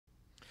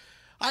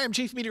Hi, I'm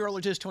Chief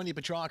Meteorologist Tony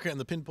Petrarca in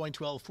the Pinpoint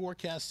 12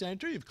 Forecast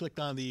Center. You've clicked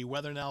on the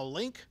Weather Now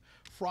link.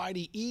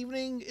 Friday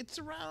evening, it's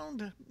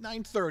around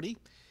 9:30,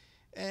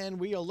 and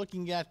we are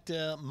looking at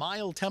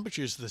mild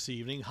temperatures this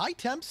evening. High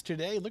temps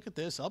today, look at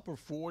this, upper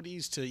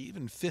 40s to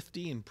even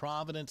 50 in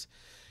Providence.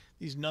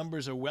 These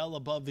numbers are well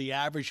above the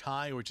average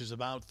high, which is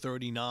about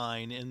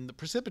 39. And the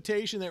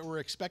precipitation that we're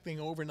expecting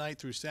overnight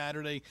through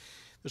Saturday,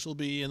 this will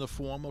be in the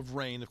form of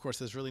rain. Of course,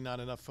 there's really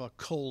not enough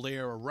cold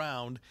air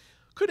around.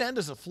 Could end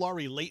as a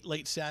flurry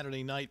late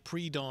Saturday night,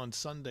 pre-dawn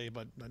Sunday,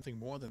 but nothing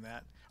more than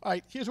that. All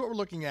right, here's what we're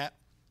looking at.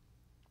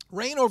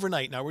 Rain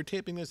overnight. Now, we're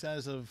taping this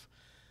as of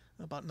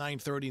about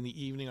 9:30 in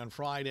the evening on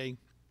Friday.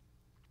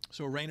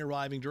 So rain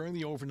arriving during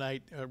the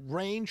overnight.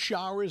 Rain,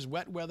 showers,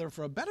 wet weather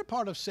for a better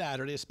part of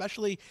Saturday,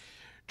 especially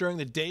during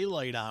the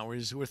daylight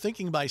hours. We're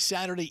thinking by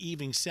Saturday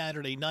evening,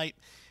 Saturday night.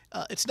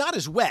 It's not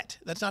as wet.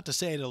 That's not to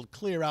say it'll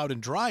clear out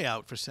and dry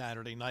out for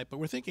Saturday night, but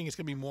we're thinking it's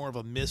going to be more of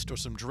a mist or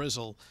some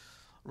drizzle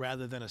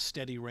rather than a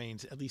steady rain,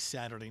 at least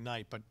Saturday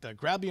night. But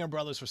grab the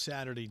umbrellas for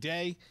Saturday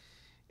day.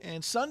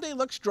 And Sunday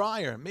looks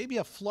drier. Maybe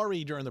a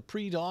flurry during the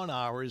pre-dawn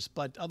hours,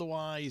 but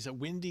otherwise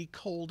windy,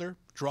 colder,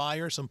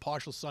 drier, some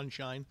partial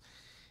sunshine.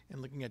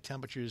 And looking at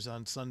temperatures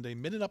on Sunday,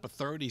 mid and upper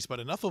 30s, but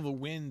enough of a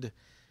wind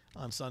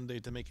on Sunday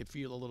to make it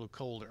feel a little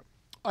colder.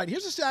 All right,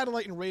 here's a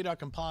satellite and radar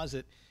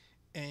composite.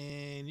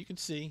 And you can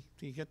see,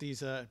 you get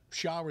these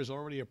showers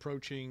already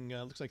approaching,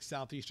 looks like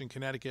southeastern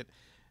Connecticut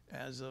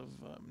as of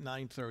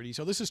 9:30.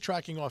 So this is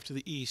tracking off to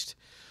the east.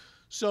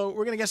 So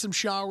we're going to get some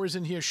showers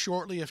in here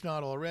shortly, if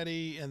not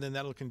already, and then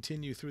that'll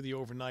continue through the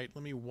overnight.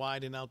 Let me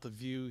widen out the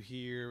view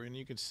here, and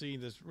you can see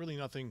there's really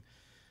nothing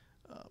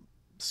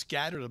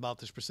scattered about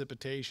this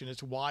precipitation.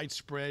 It's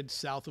widespread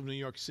south of New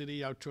York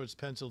City, out towards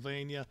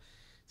Pennsylvania.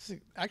 This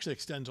actually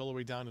extends all the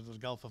way down into the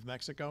Gulf of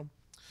Mexico.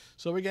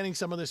 So we're getting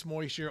some of this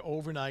moisture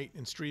overnight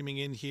and streaming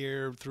in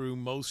here through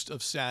most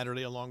of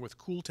Saturday, along with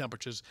cool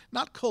temperatures.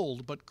 Not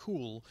cold, but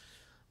cool.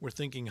 We're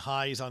thinking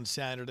highs on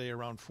Saturday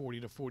around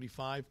 40 to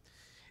 45.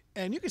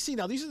 And you can see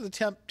now these are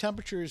the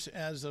temperatures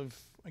as of,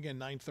 again,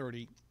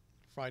 9:30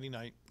 Friday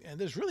night. And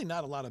there's really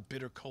not a lot of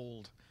bitter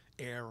cold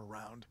air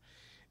around.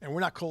 And we're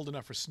not cold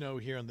enough for snow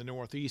here in the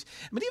Northeast.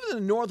 But even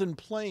in the northern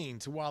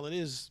plains, while it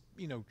is,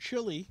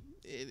 chilly,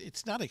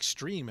 it's not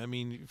extreme. I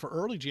mean, for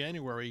early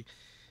January,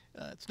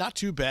 it's not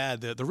too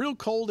bad. The real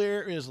cold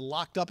air is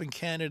locked up in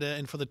Canada,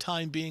 and for the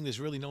time being, there's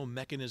really no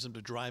mechanism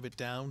to drive it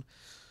down.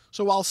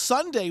 So while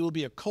Sunday will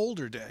be a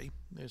colder day,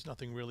 there's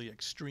nothing really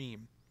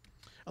extreme.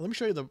 Let me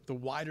show you the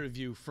wider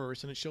view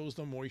first, and it shows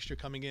the moisture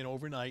coming in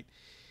overnight.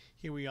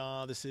 Here we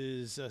are. This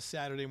is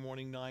Saturday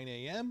morning, 9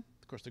 a.m.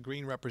 Of course, the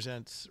green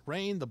represents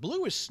rain. The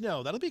blue is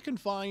snow. That'll be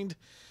confined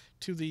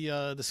to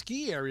the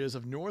ski areas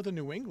of northern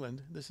New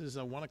England. This is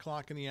 1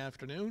 o'clock in the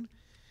afternoon.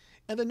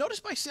 And then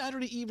notice by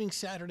Saturday evening,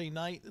 Saturday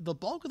night, the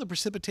bulk of the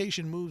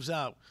precipitation moves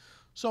out.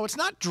 So it's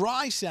not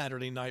dry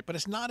Saturday night, but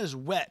it's not as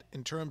wet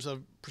in terms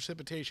of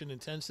precipitation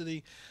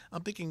intensity.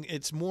 I'm thinking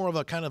it's more of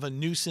a kind of a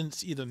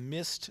nuisance, either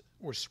mist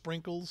or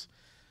sprinkles,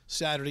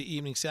 Saturday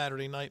evening,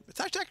 Saturday night. It's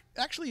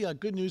actually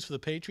good news for the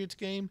Patriots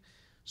game.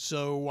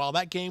 So while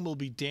that game will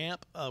be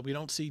damp, we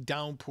don't see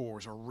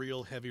downpours or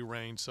real heavy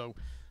rain. So,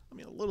 a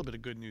little bit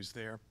of good news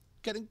there.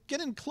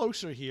 Getting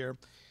closer here,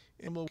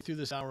 and we'll go through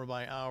this hour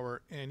by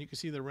hour, and you can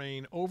see the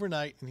rain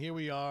overnight. And here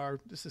we are.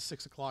 This is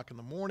 6 o'clock in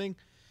the morning.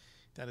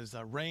 That is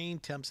rain,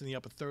 temps in the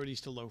upper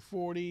 30s to low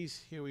 40s.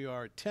 Here we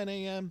are at 10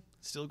 a.m.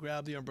 Still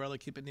grab the umbrella,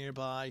 keep it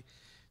nearby.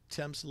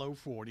 Temps low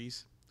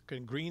 40s. Okay,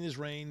 green is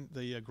rain,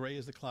 the gray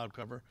is the cloud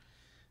cover.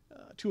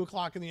 2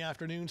 o'clock in the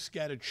afternoon,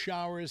 scattered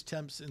showers,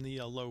 temps in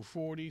the low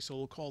 40s. So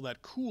we'll call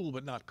that cool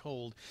but not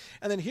cold.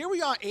 And then here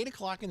we are, 8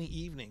 o'clock in the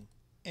evening.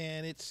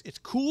 And it's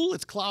cool,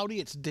 it's cloudy,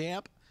 it's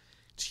damp,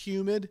 it's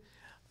humid.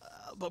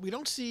 But we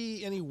don't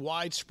see any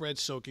widespread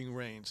soaking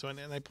rain. So,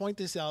 and I point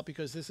this out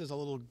because this is a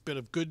little bit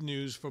of good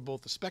news for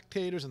both the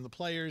spectators and the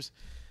players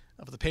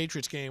of the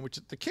Patriots game, which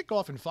the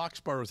kickoff in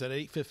Foxborough is at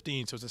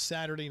 8:15, so it's a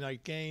Saturday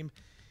night game.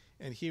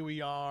 And here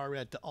we are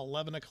at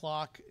 11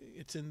 o'clock.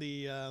 It's in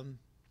the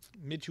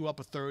mid to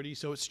upper 30s,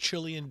 so it's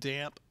chilly and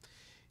damp.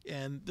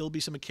 And there'll be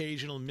some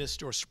occasional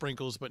mist or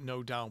sprinkles, but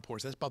no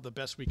downpours. That's about the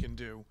best we can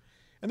do.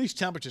 And these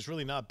temperatures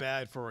really not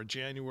bad for a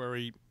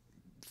January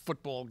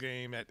football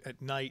game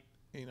at night.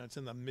 It's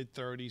in the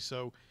mid-30s,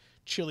 so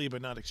chilly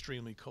but not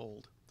extremely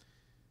cold.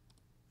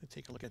 Let's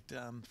take a look at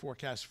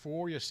forecast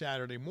for your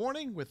Saturday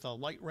morning with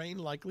light rain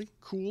likely,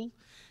 cool.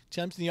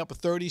 Temps in the upper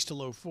 30s to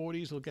low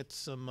 40s. We'll get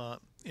some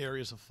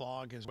areas of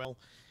fog as well.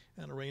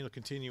 And the rain will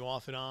continue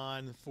off and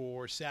on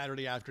for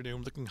Saturday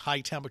afternoon, looking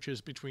high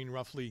temperatures between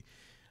roughly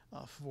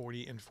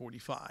 40 and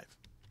 45.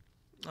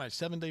 All right,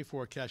 7-day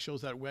forecast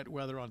shows that wet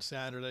weather on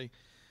Saturday.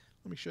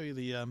 Let me show you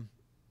the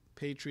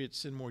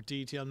Patriots in more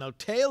detail. Now,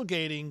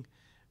 tailgating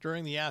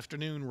during the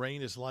afternoon,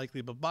 rain is likely,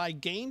 but by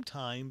game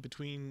time,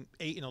 between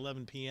 8 and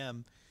 11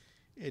 p.m.,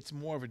 it's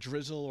more of a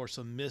drizzle or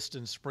some mist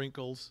and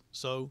sprinkles.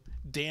 So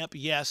damp,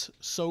 yes.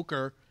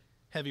 Soaker,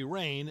 heavy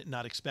rain,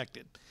 not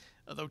expected.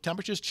 Although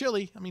temperature's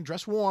chilly,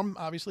 dress warm,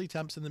 obviously.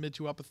 Temps in the mid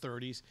to upper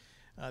 30s.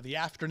 The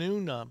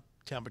afternoon,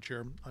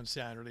 temperature on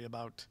Saturday,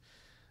 about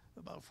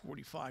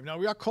 45. Now,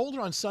 we are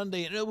colder on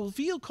Sunday, and it will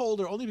feel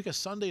colder only because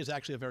Sunday is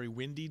actually a very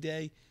windy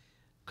day.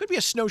 Could be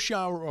a snow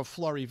shower or a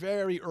flurry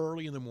very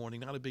early in the morning,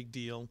 not a big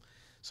deal.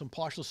 Some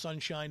partial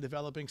sunshine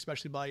developing,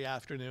 especially by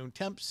afternoon.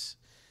 Temps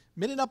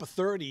mid and upper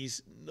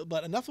 30s,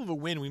 but enough of a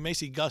wind. We may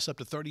see gusts up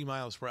to 30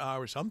 miles per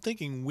hour. So I'm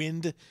thinking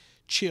wind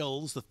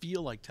chills, the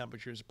feel-like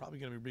temperatures are probably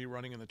going to be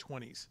running in the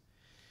 20s.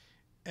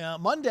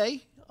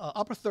 Monday,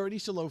 upper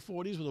 30s to low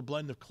 40s with a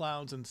blend of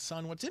clouds and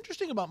sun. What's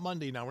interesting about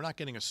Monday, now we're not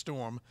getting a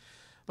storm,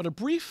 but a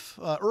brief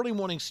early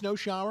morning snow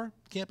shower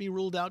can't be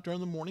ruled out during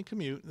the morning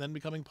commute, then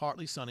becoming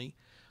partly sunny.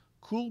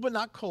 Cool but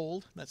not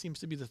cold. That seems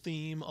to be the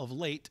theme of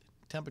late.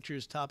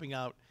 Temperatures topping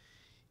out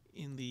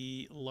in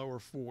the lower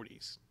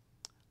 40s.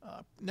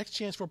 Next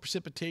chance for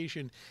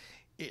precipitation.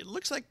 It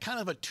looks like kind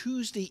of a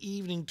Tuesday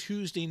evening,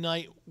 Tuesday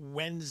night,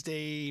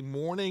 Wednesday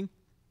morning.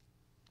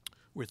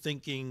 We're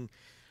thinking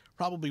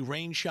probably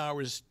rain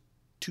showers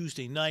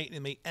Tuesday night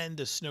and may end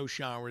as snow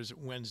showers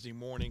Wednesday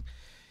morning.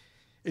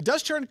 It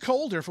does turn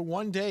colder for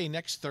one day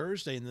next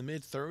Thursday in the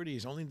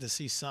mid-30s, only to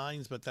see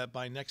signs, but that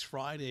by next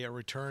Friday, a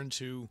return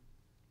to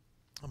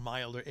a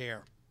milder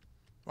air.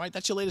 All right,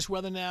 that's your latest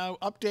Weather Now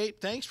update.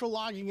 Thanks for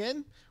logging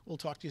in. We'll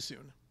talk to you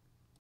soon.